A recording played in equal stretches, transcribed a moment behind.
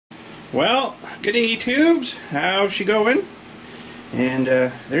Well, good day, tubes. How's she going? And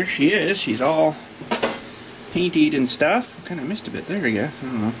there she is. She's all painted and stuff. Kind of missed a bit. There you go. I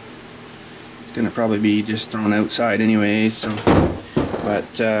don't know. It's gonna probably be just thrown outside anyway. So,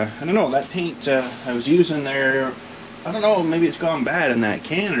 but I don't know. That paint I was using there, I don't know. Maybe it's gone bad in that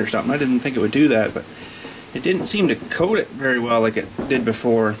can or something. I didn't think it would do that, but it didn't seem to coat it very well like it did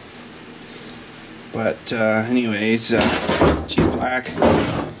before. But anyways, she's black.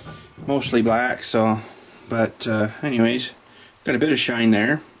 Mostly black, so, but anyways, got a bit of shine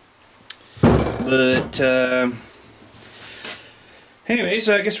there. But anyways,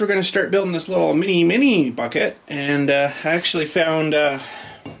 I guess we're going to start building this little mini bucket. And I actually found a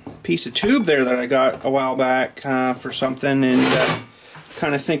piece of tube there that I got a while back for something, and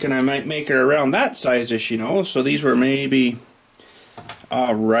kind of thinking I might make it around that size-ish, you know. So these were maybe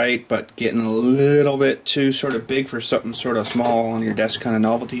alright, but getting a little bit too sort of big for something sort of small on your desk, kind of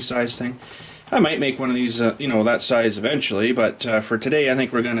novelty size thing. I might make one of these, you know, that size eventually, but for today I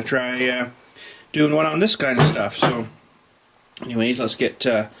think we're going to try doing one on this kind of stuff. So anyways, let's get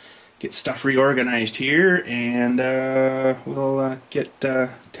stuff reorganized here, and we'll get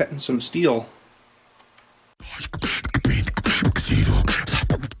cutting some steel.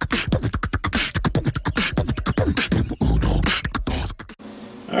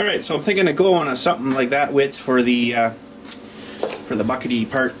 Alright, so I'm thinking of going on something like that width for the buckety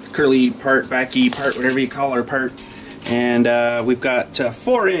part, curly part, backy part, whatever you call her part. And we've got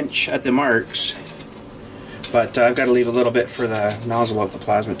 4" at the marks, but I've got to leave a little bit for the nozzle of the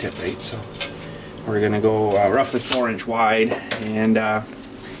plasma tip, right? So we're going to go roughly 4" wide, and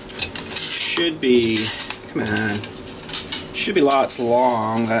should be, come on, should be lots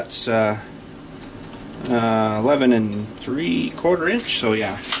long. That's 11 3/4 inch, so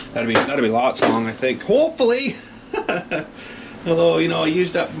yeah, that'll be lots long, I think, hopefully. Although, you know, I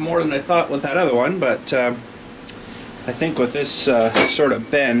used up more than I thought with that other one, but I think with this sort of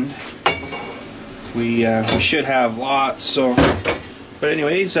bend, we should have lots. So, but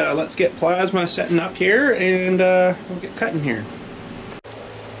anyways, let's get plasma setting up here, and we'll get cutting here.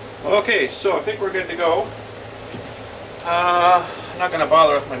 Okay, so I think we're good to go. I'm not going to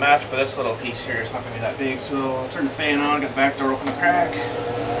bother with my mask for this little piece here. It's not going to be that big, so I'll turn the fan on, get the back door open a crack.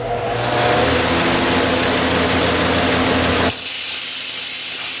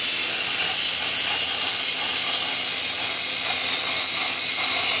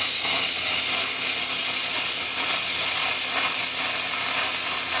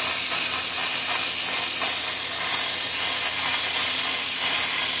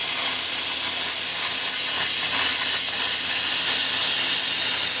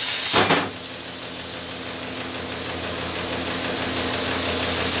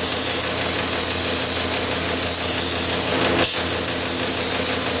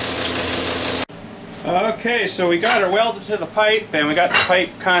 Okay, so we got her welded to the pipe, and we got the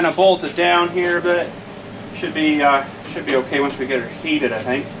pipe kind of bolted down here, but should be okay once we get her heated, I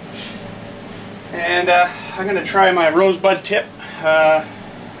think. And I'm going to try my rosebud tip. I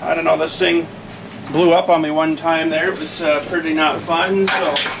don't know, this thing blew up on me one time there. It was pretty not fun, so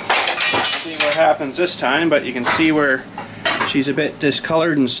let's see what happens this time. But you can see where she's a bit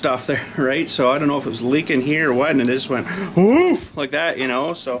discolored and stuff there, right? So I don't know if it was leaking here or what, and it just went woof like that, you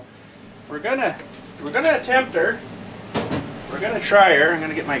know. So we're gonna attempt her. We're gonna try her. I'm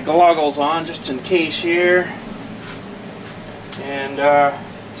gonna get my goggles on just in case here, and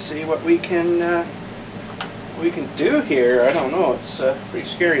see what we can do here. I don't know. It's pretty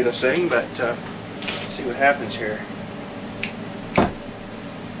scary, this thing, but see what happens here.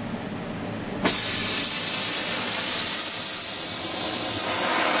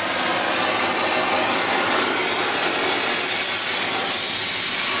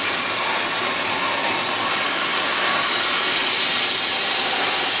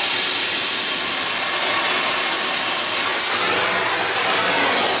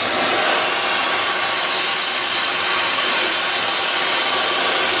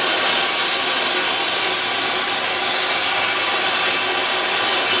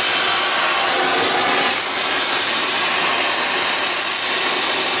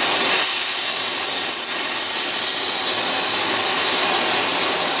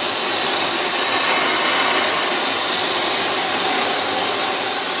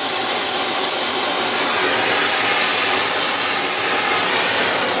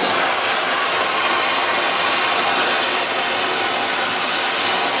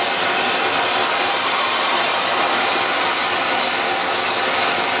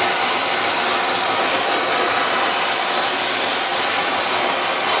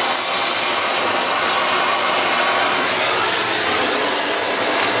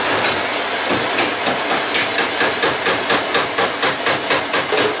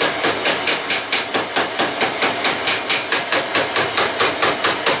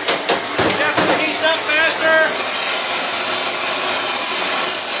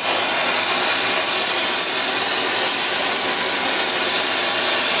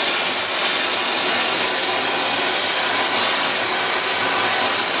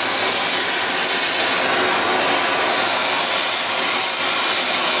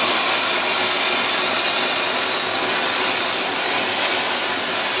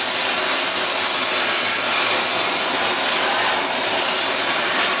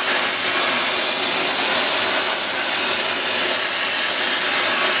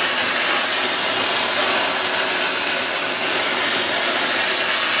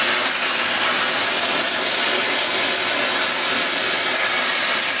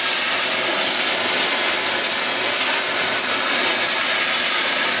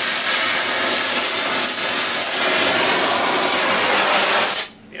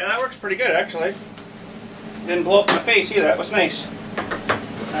 pretty good actually. Didn't blow up my face either, that was nice.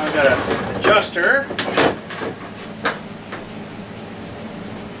 Now we got an adjuster.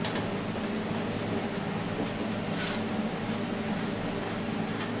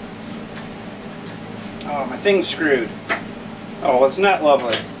 Oh, my thing's screwed. Oh, it's not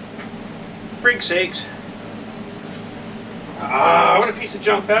lovely. Freak sakes. Ah, what a piece of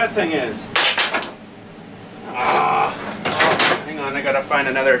junk that thing is. Ah. Oh, hang on, I gotta find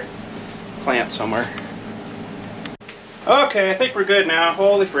another clamp somewhere. Okay, I think we're good now.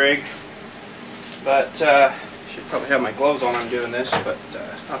 Holy frig. But, should probably have my gloves on when I'm doing this, but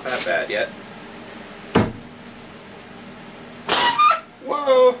it's not that bad yet.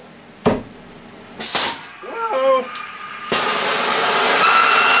 Whoa! Whoa!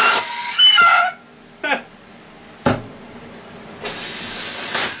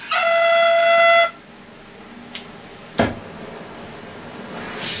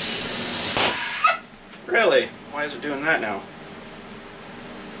 Really? Why is it doing that now?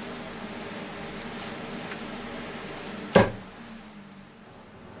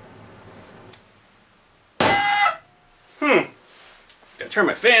 Gotta turn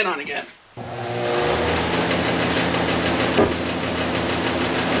my fan on again.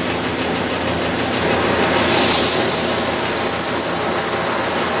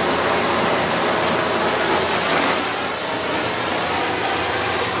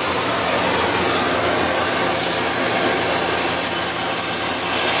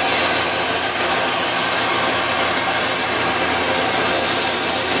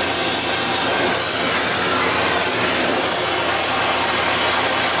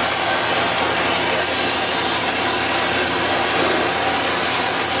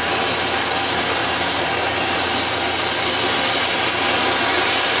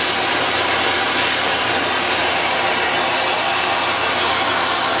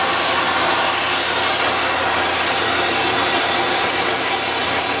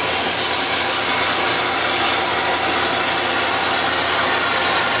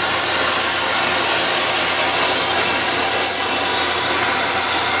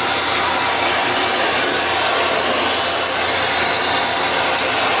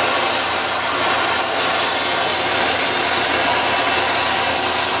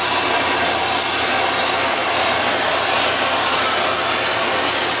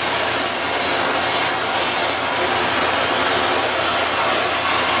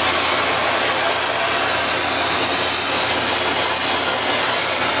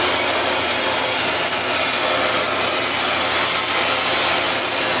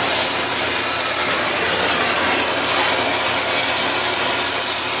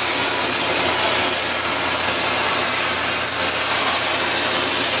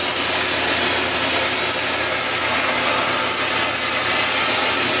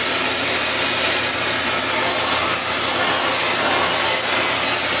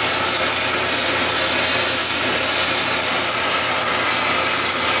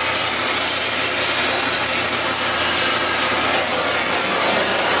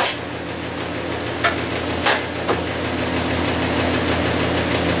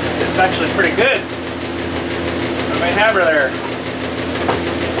 Actually pretty good. I might have her there.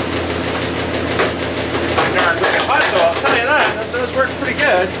 Darn wicked hot though, I'll tell you that. That does work pretty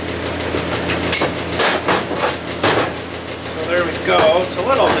good. So there we go. It's a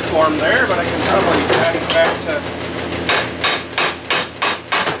little deformed there, but I can probably add it back to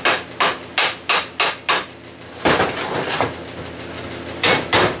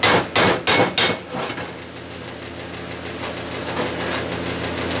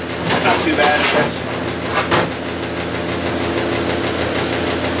too bad, I guess.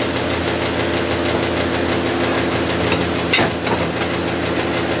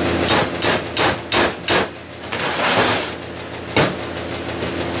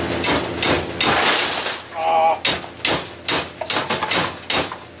 Oh.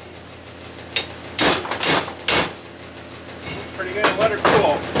 Pretty good. Let her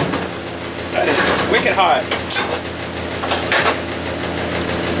cool. That is wicked hot.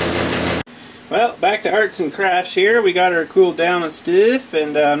 Well, back to arts and crafts here. We got her cooled down and stuff,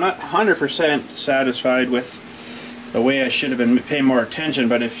 and I'm not 100% satisfied with the way I should have been paying more attention,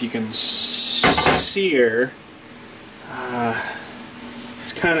 but if you can see her,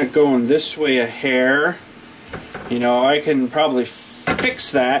 it's kind of going this way a hair. You know, I can probably fix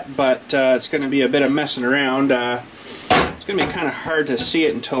that, but it's going to be a bit of messing around. It's going to be kind of hard to see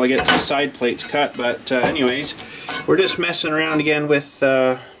it until I get some side plates cut, but anyways, we're just messing around again with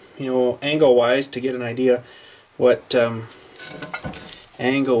you know, angle wise to get an idea what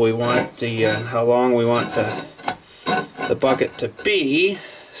angle we want the how long we want the bucket to be.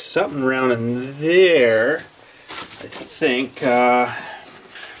 something around in there, I think.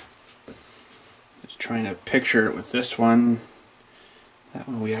 Just trying to picture it with this one. That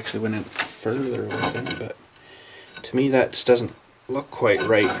one we actually went in further with it, but to me that just doesn't look quite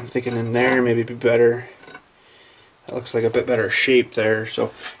right. I'm thinking in there maybe be better. That looks like a bit better shape there,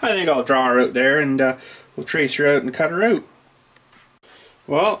 so I think I'll draw her out there and we'll trace her out and cut her out.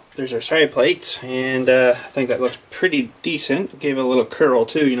 Well, there's our side plates, and I think that looks pretty decent. Gave it a little curl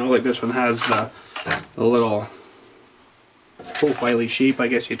too, you know, like this one has the little profile-y shape, I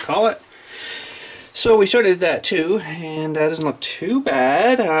guess you'd call it. So we sort of did that too, and that doesn't look too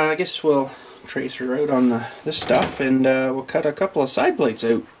bad. I guess we'll trace her out on this stuff, and we'll cut a couple of side plates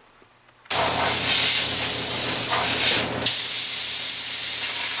out.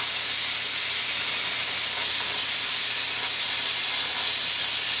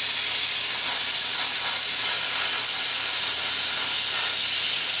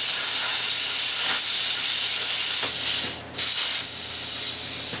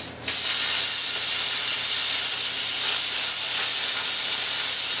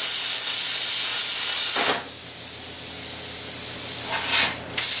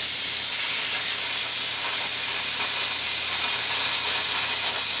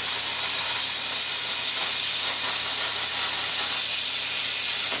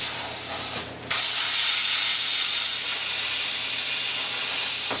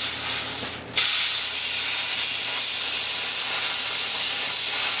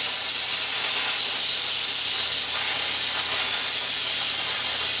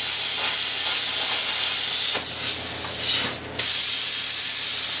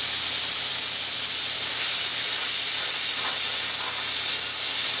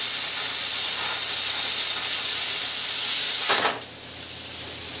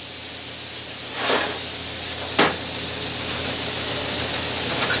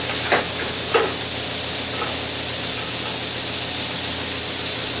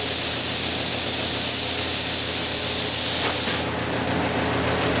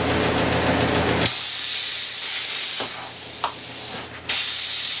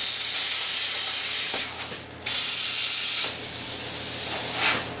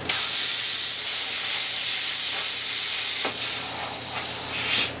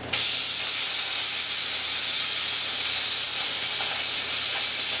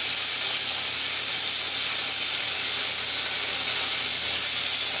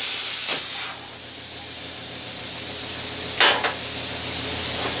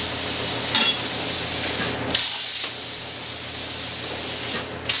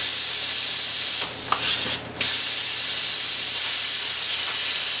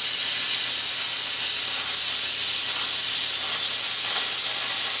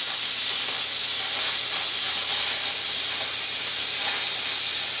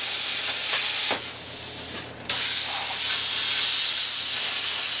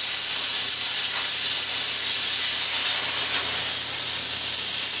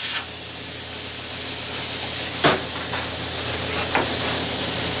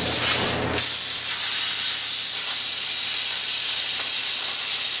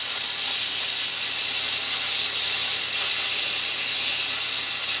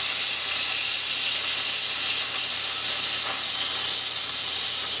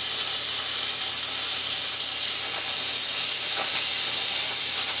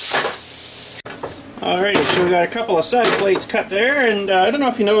 Alrighty, so we got a couple of side plates cut there, and I don't know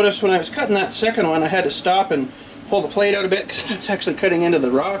if you noticed when I was cutting that second one I had to stop and pull the plate out a bit because it's actually cutting into the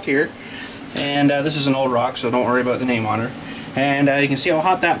rock here. And this is an old rock, so don't worry about the name on her. And you can see how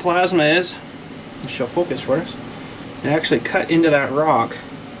hot that plasma is. She'll focus for us. It actually cut into that rock.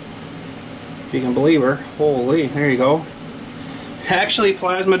 If you can believe her. Holy, there you go. Actually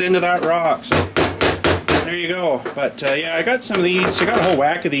plasmaed into that rock, so there you go. But yeah, I got some of these. I got a whole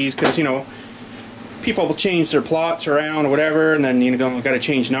whack of these because, you know, people will change their plots around or whatever, and then, you know, got to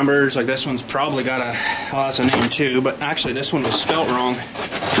change numbers. Like this one's probably got a, oh, that's a name too, but actually this one was spelt wrong.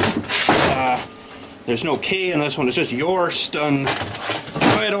 There's no K in this one, it's just Yorston.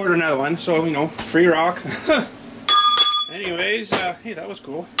 I had to order another one, so, you know, free rock. Anyways, hey, that was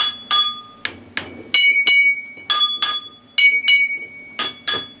cool.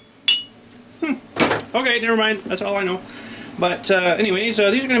 Okay, never mind, that's all I know. But anyways, these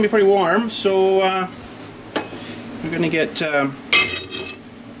are going to be pretty warm, so we're going to get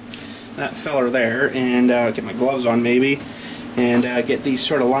that feller there and get my gloves on maybe, and get these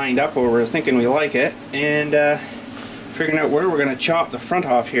sort of lined up where we're thinking we like it, and figuring out where we're going to chop the front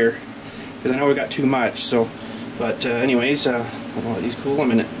off here, because I know we got too much. So, but anyways, I'll let these cool a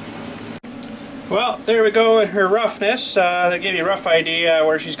minute. Well, there we go in her roughness. That gave you a rough idea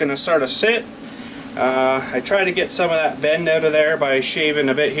where she's going to sort of sit. I tried to get some of that bend out of there by shaving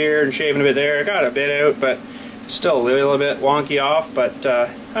a bit here and shaving a bit there. I got a bit out, but still a little bit wonky off. But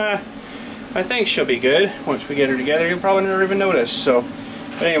I think she'll be good once we get her together. You'll probably never even notice. So,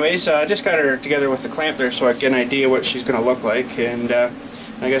 but anyways, I just got her together with the clamp there so I get an idea what she's going to look like. And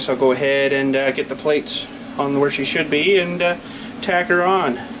I guess I'll go ahead and get the plates on where she should be and tack her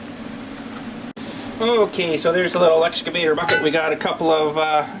on. Okay, so there's a little excavator bucket. We got a couple of,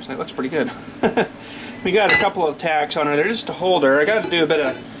 that looks pretty good. We got a couple of tacks on her there just to hold her. I got to do a bit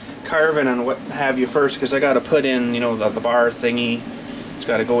of carving and what have you first because I got to put in, you know, the bar thingy. It's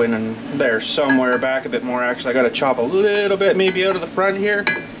got to go in and there somewhere, back a bit more actually. I got to chop a little bit maybe out of the front here.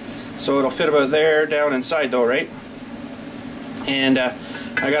 So it'll fit about there, down inside though, right? And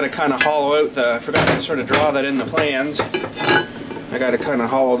I got to kind of hollow out I forgot to sort of draw that in the plans. I got to kind of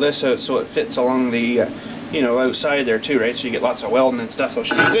hollow this out so it fits along the, you know, outside there too, right? So you get lots of welding and stuff. So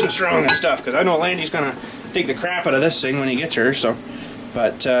she'll be good and strong and stuff. Because I know Landy's gonna take the crap out of this thing when he gets her. So,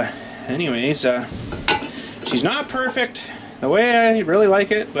 but anyways, she's not perfect the way I really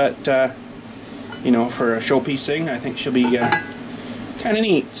like it, but you know, for a showpiece thing, I think she'll be kind of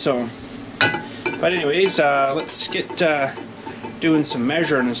neat. So, but anyways, let's get doing some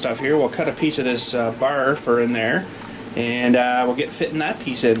measuring and stuff here. We'll cut a piece of this bar for in there. And we'll get fitting that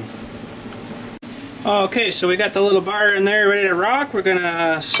piece in. Okay, so we got the little bar in there ready to rock. We're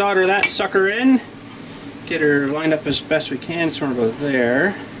gonna solder that sucker in, get her lined up as best we can, somewhere about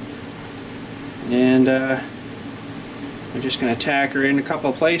there. And we're just gonna tack her in a couple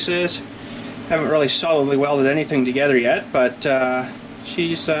of places. Haven't really solidly welded anything together yet, but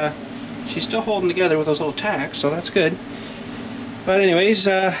she's still holding together with those little tacks, so that's good. But anyways,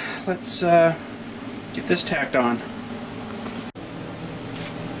 let's get this tacked on.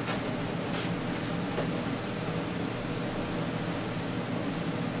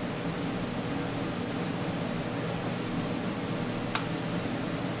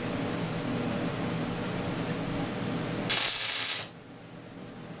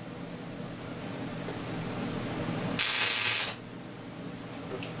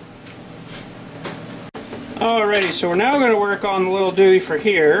 Alrighty, so we're now going to work on the little dewey for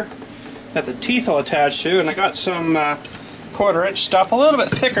here that the teeth will attach to, and I got some 1/4" stuff, a little bit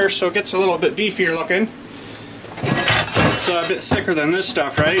thicker so it gets a little bit beefier looking. It's a bit thicker than this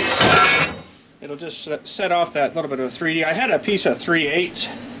stuff, right? So it'll just set off that little bit of 3D. I had a piece of 3/8,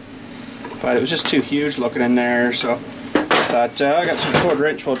 but it was just too huge looking in there, so I thought I got some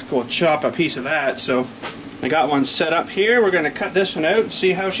 1/4". We'll go chop a piece of that. So I got one set up here. We're going to cut this one out and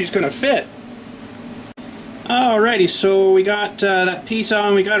see how she's going to fit. Alrighty, so we got that piece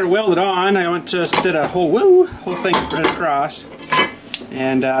on, we got her welded on. I just did a whole thing right across.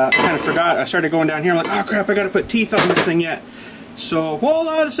 And I kind of forgot, I started going down here, I'm like, oh crap, I gotta put teeth on this thing yet. So, hold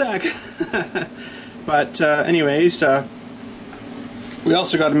on a sec. But anyways, we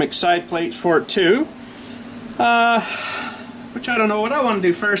also got to make side plates for it too. Which I don't know what I want to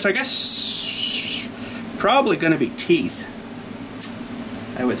do first. I guess probably gonna be teeth.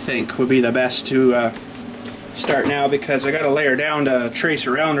 I would think would be the best to start now, because I got to lay her down to trace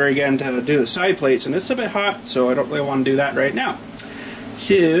around her again to do the side plates, and it's a bit hot, so I don't really want to do that right now.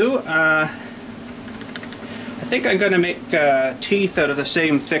 So I think I'm going to make teeth out of the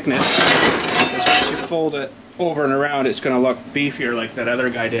same thickness, because once you fold it over and around, it's going to look beefier like that other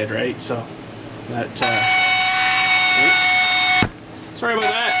guy did, right? So that sorry about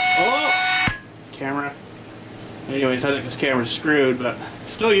that. Oh, camera. Anyways, I think this camera's screwed, but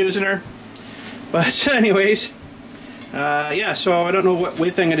still using her. But anyways, yeah, so I don't know what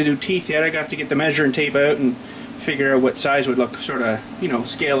width I'm going to do teeth yet. I got to get the measuring tape out and figure out what size would look sort of, you know,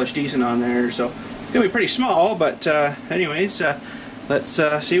 scale-ish decent on there. So it's going to be pretty small, but anyways, let's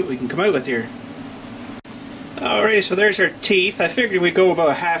see what we can come out with here. Alright, so there's our teeth. I figured we'd go about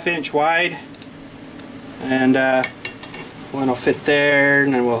a 1/2 inch wide. And one will fit there,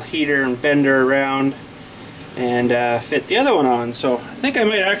 and then we'll heat her and bend her around and fit the other one on. So I think I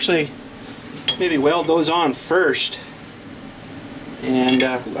might actually maybe weld those on first. And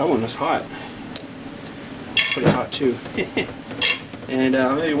that one was hot. Pretty hot too. And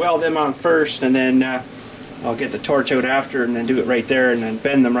maybe weld them on first, and then I'll get the torch out after and then do it right there and then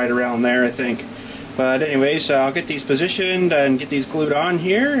bend them right around there, I think. But anyways, I'll get these positioned and get these glued on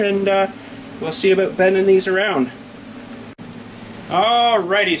here, and we'll see about bending these around.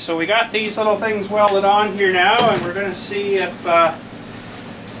 Alrighty, so we got these little things welded on here now, and we're going to see if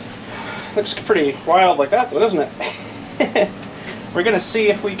looks pretty wild like that though, doesn't it? We're going to see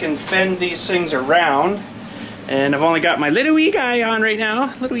if we can bend these things around. And I've only got my little wee guy on right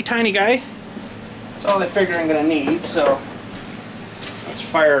now, little wee tiny guy. That's all I figure I'm going to need, so let's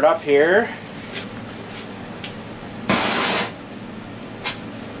fire it up here.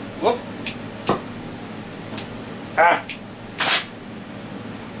 Whoop. Ah.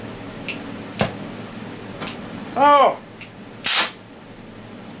 Oh!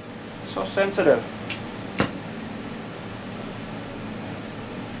 So sensitive.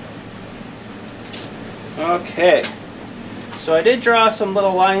 Okay. So I did draw some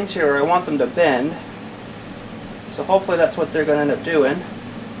little lines here where I want them to bend. So hopefully that's what they're going to end up doing.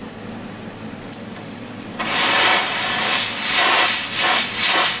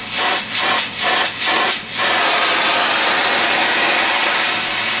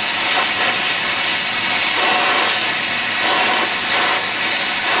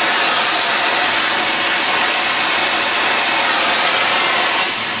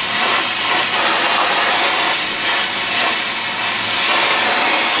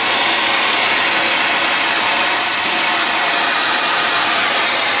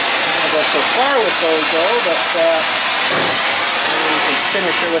 With those though, but we can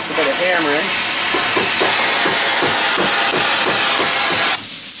finish her with a bit of hammering.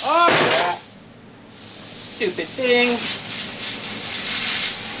 Oh crap! Stupid thing!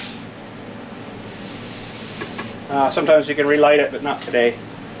 Sometimes you can relight it, but not today.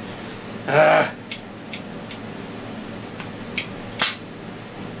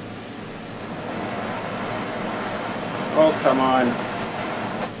 Oh, come on.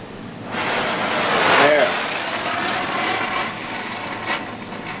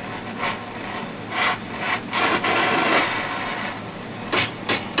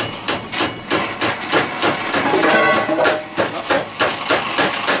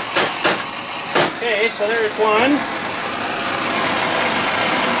 So there's one.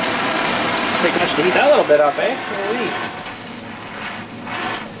 Take much to heat that little bit up, eh? Holy.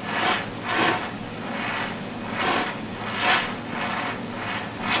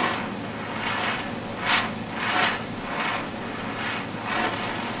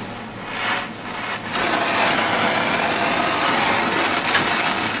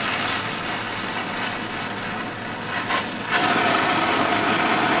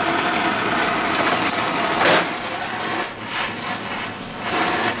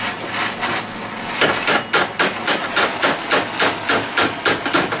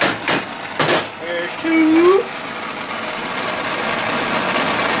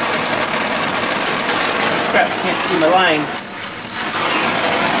 Crap, I can't see my line.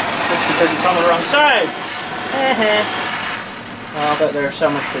 Just because it's on the wrong side. Well, but there's so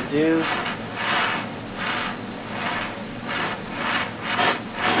much to do.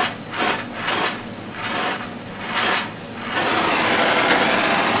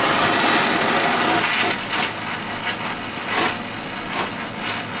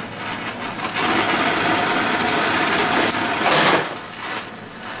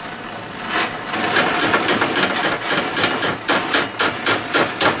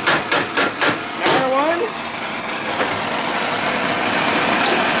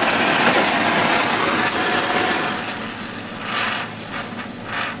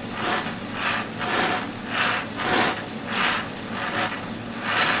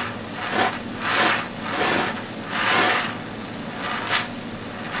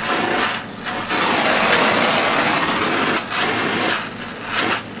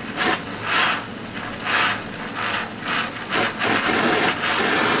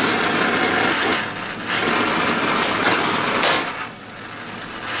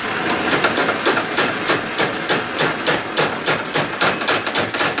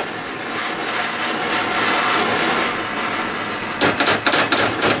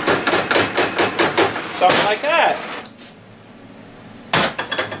 Something like that.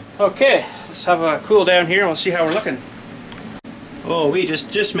 Okay, let's have a cool down here and we'll see how we're looking. Oh, we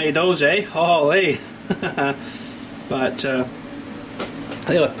just made those, eh? Holy. But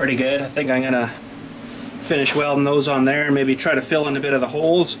they look pretty good. I think I'm gonna finish welding those on there and maybe try to fill in a bit of the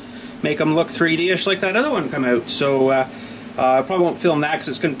holes, make them look 3D-ish like that other one come out. So I probably won't film that because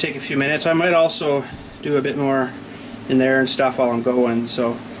it's going to take a few minutes. I might also do a bit more in there and stuff while I'm going.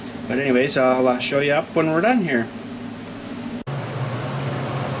 So, but anyways, I'll show you up when we're done here.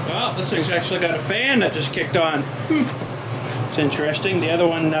 Well, this thing's actually got a fan that just kicked on. It's interesting. The other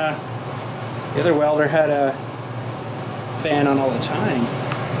one, the other welder had a fan on all the time.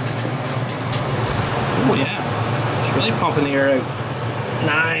 Oh yeah, it's really pumping the air out.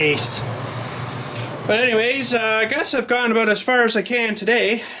 Nice. But anyways, I guess I've gone about as far as I can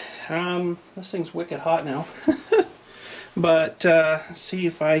today. This thing's wicked hot now. But let's see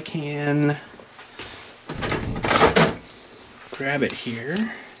if I can grab it here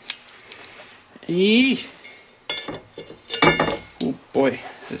Eee. Oh boy,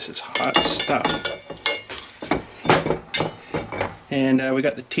 this is hot stuff. And we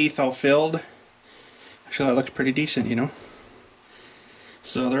got the teeth all filled. Actually, that looks pretty decent, you know.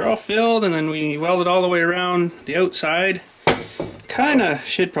 So they're all filled, and then we welded all the way around the outside. Kinda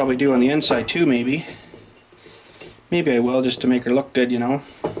should probably do on the inside too, maybe. Maybe I will, just to make her look good, you know.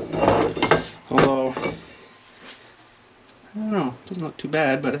 Although, I don't know, it doesn't look too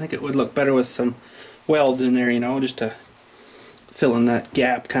bad, but I think it would look better with some welds in there, you know, just to fill in that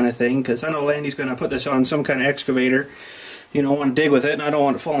gap kind of thing. Because I know Landy's going to put this on some kind of excavator. You know, want to dig with it, and I don't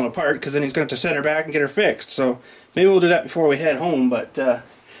want it falling apart, because then he's going to have to send her back and get her fixed. So maybe we'll do that before we head home. But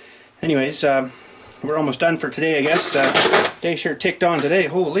anyways, we're almost done for today, I guess. Day sure ticked on today.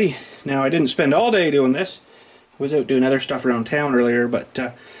 Holy! Now I didn't spend all day doing this. I was out doing other stuff around town earlier.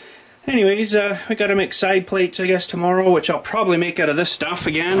 But anyways, we got to make side plates, I guess, tomorrow, which I'll probably make out of this stuff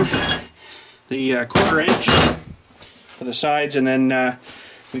again, the 1/4 inch for the sides, and then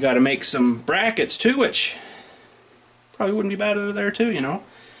we got to make some brackets too, which probably wouldn't be bad out of there too, you know.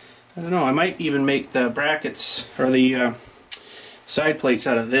 I don't know, I might even make the brackets or the side plates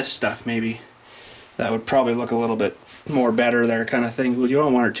out of this stuff, maybe. That would probably look a little bit more better there, kind of thing. Well, you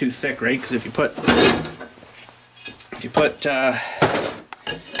don't want it too thick, right? Because if you put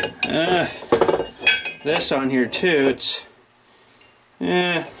this on here too, it's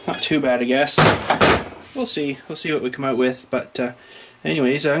not too bad, I guess. We'll see what we come out with, but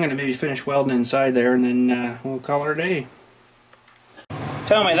anyways, I'm going to maybe finish welding inside there, and then we'll call it a day.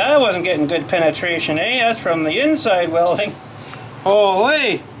 Tell me that wasn't getting good penetration, eh? That's from the inside welding.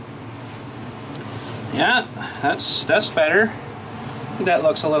 Holy! Yeah, that's better. I think that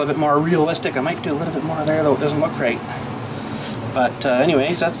looks a little bit more realistic. I might do a little bit more there, though it doesn't look right. But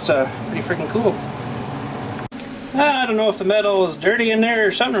anyways, that's pretty freaking cool. I don't know if the metal is dirty in there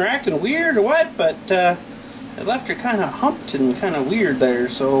or something, or acting weird or what, but it left her kind of humped and kind of weird there.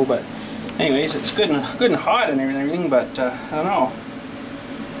 So, but anyways, it's good and hot and everything. But I don't know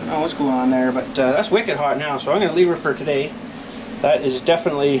what's going on there. But that's wicked hot now, so I'm gonna leave her for today. That is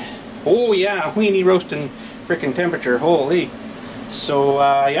definitely, oh yeah, weenie roasting freaking temperature. Holy! So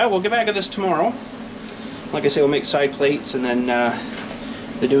yeah, we'll get back at this tomorrow. Like I say, we'll make side plates, and then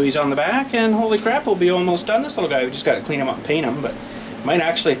the Dewey's on the back, and holy crap, we'll be almost done. This little guy, we just got to clean him up and paint him, but might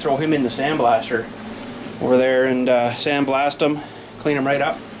actually throw him in the sandblaster over there and sandblast him, clean him right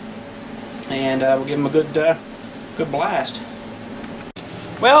up, and we'll give him a good blast.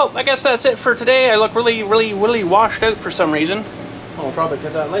 Well, I guess that's it for today. I look really washed out for some reason. Oh, probably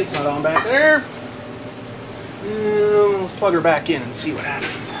because that light's not on back there. Let's plug her back in and see what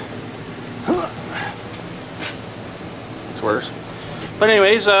happens. It's worse. But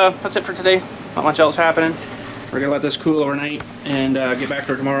anyways, that's it for today. Not much else happening. We're going to let this cool overnight and get back to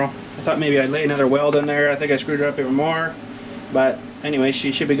her tomorrow. I thought maybe I'd lay another weld in there. I think I screwed her up even more. But anyway,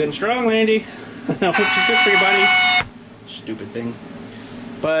 she should be good and strong, Landy. I hope she's good for you, buddy. Stupid thing.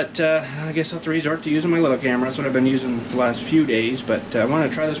 But I guess I'll have to resort to using my little camera. That's what I've been using the last few days. But I want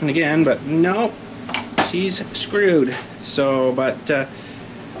to try this one again, but no, she's screwed. So, but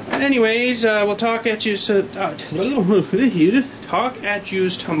anyways, we'll talk at you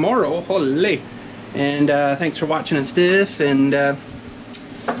tomorrow. Holy. And thanks for watching and stuff. And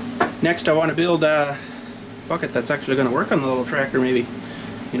next I want to build a bucket that's actually going to work on the little tractor, maybe.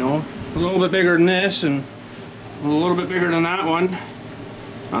 You know, a little bit bigger than this and a little bit bigger than that one.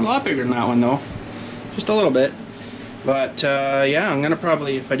 Not a lot bigger than that one though, just a little bit. But yeah, I'm gonna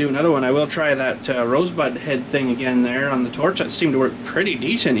probably, if I do another one, I will try that rosebud head thing again there on the torch. That seemed to work pretty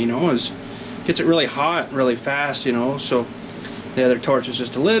decent, you know. Gets it really hot really fast, you know. So the other torch is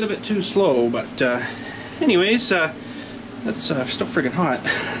just a little bit too slow. But anyways, that's still freaking hot.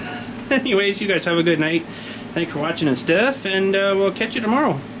 Anyways, you guys have a good night. Thanks for watching and stuff, and we'll catch you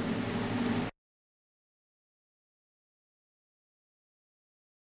tomorrow.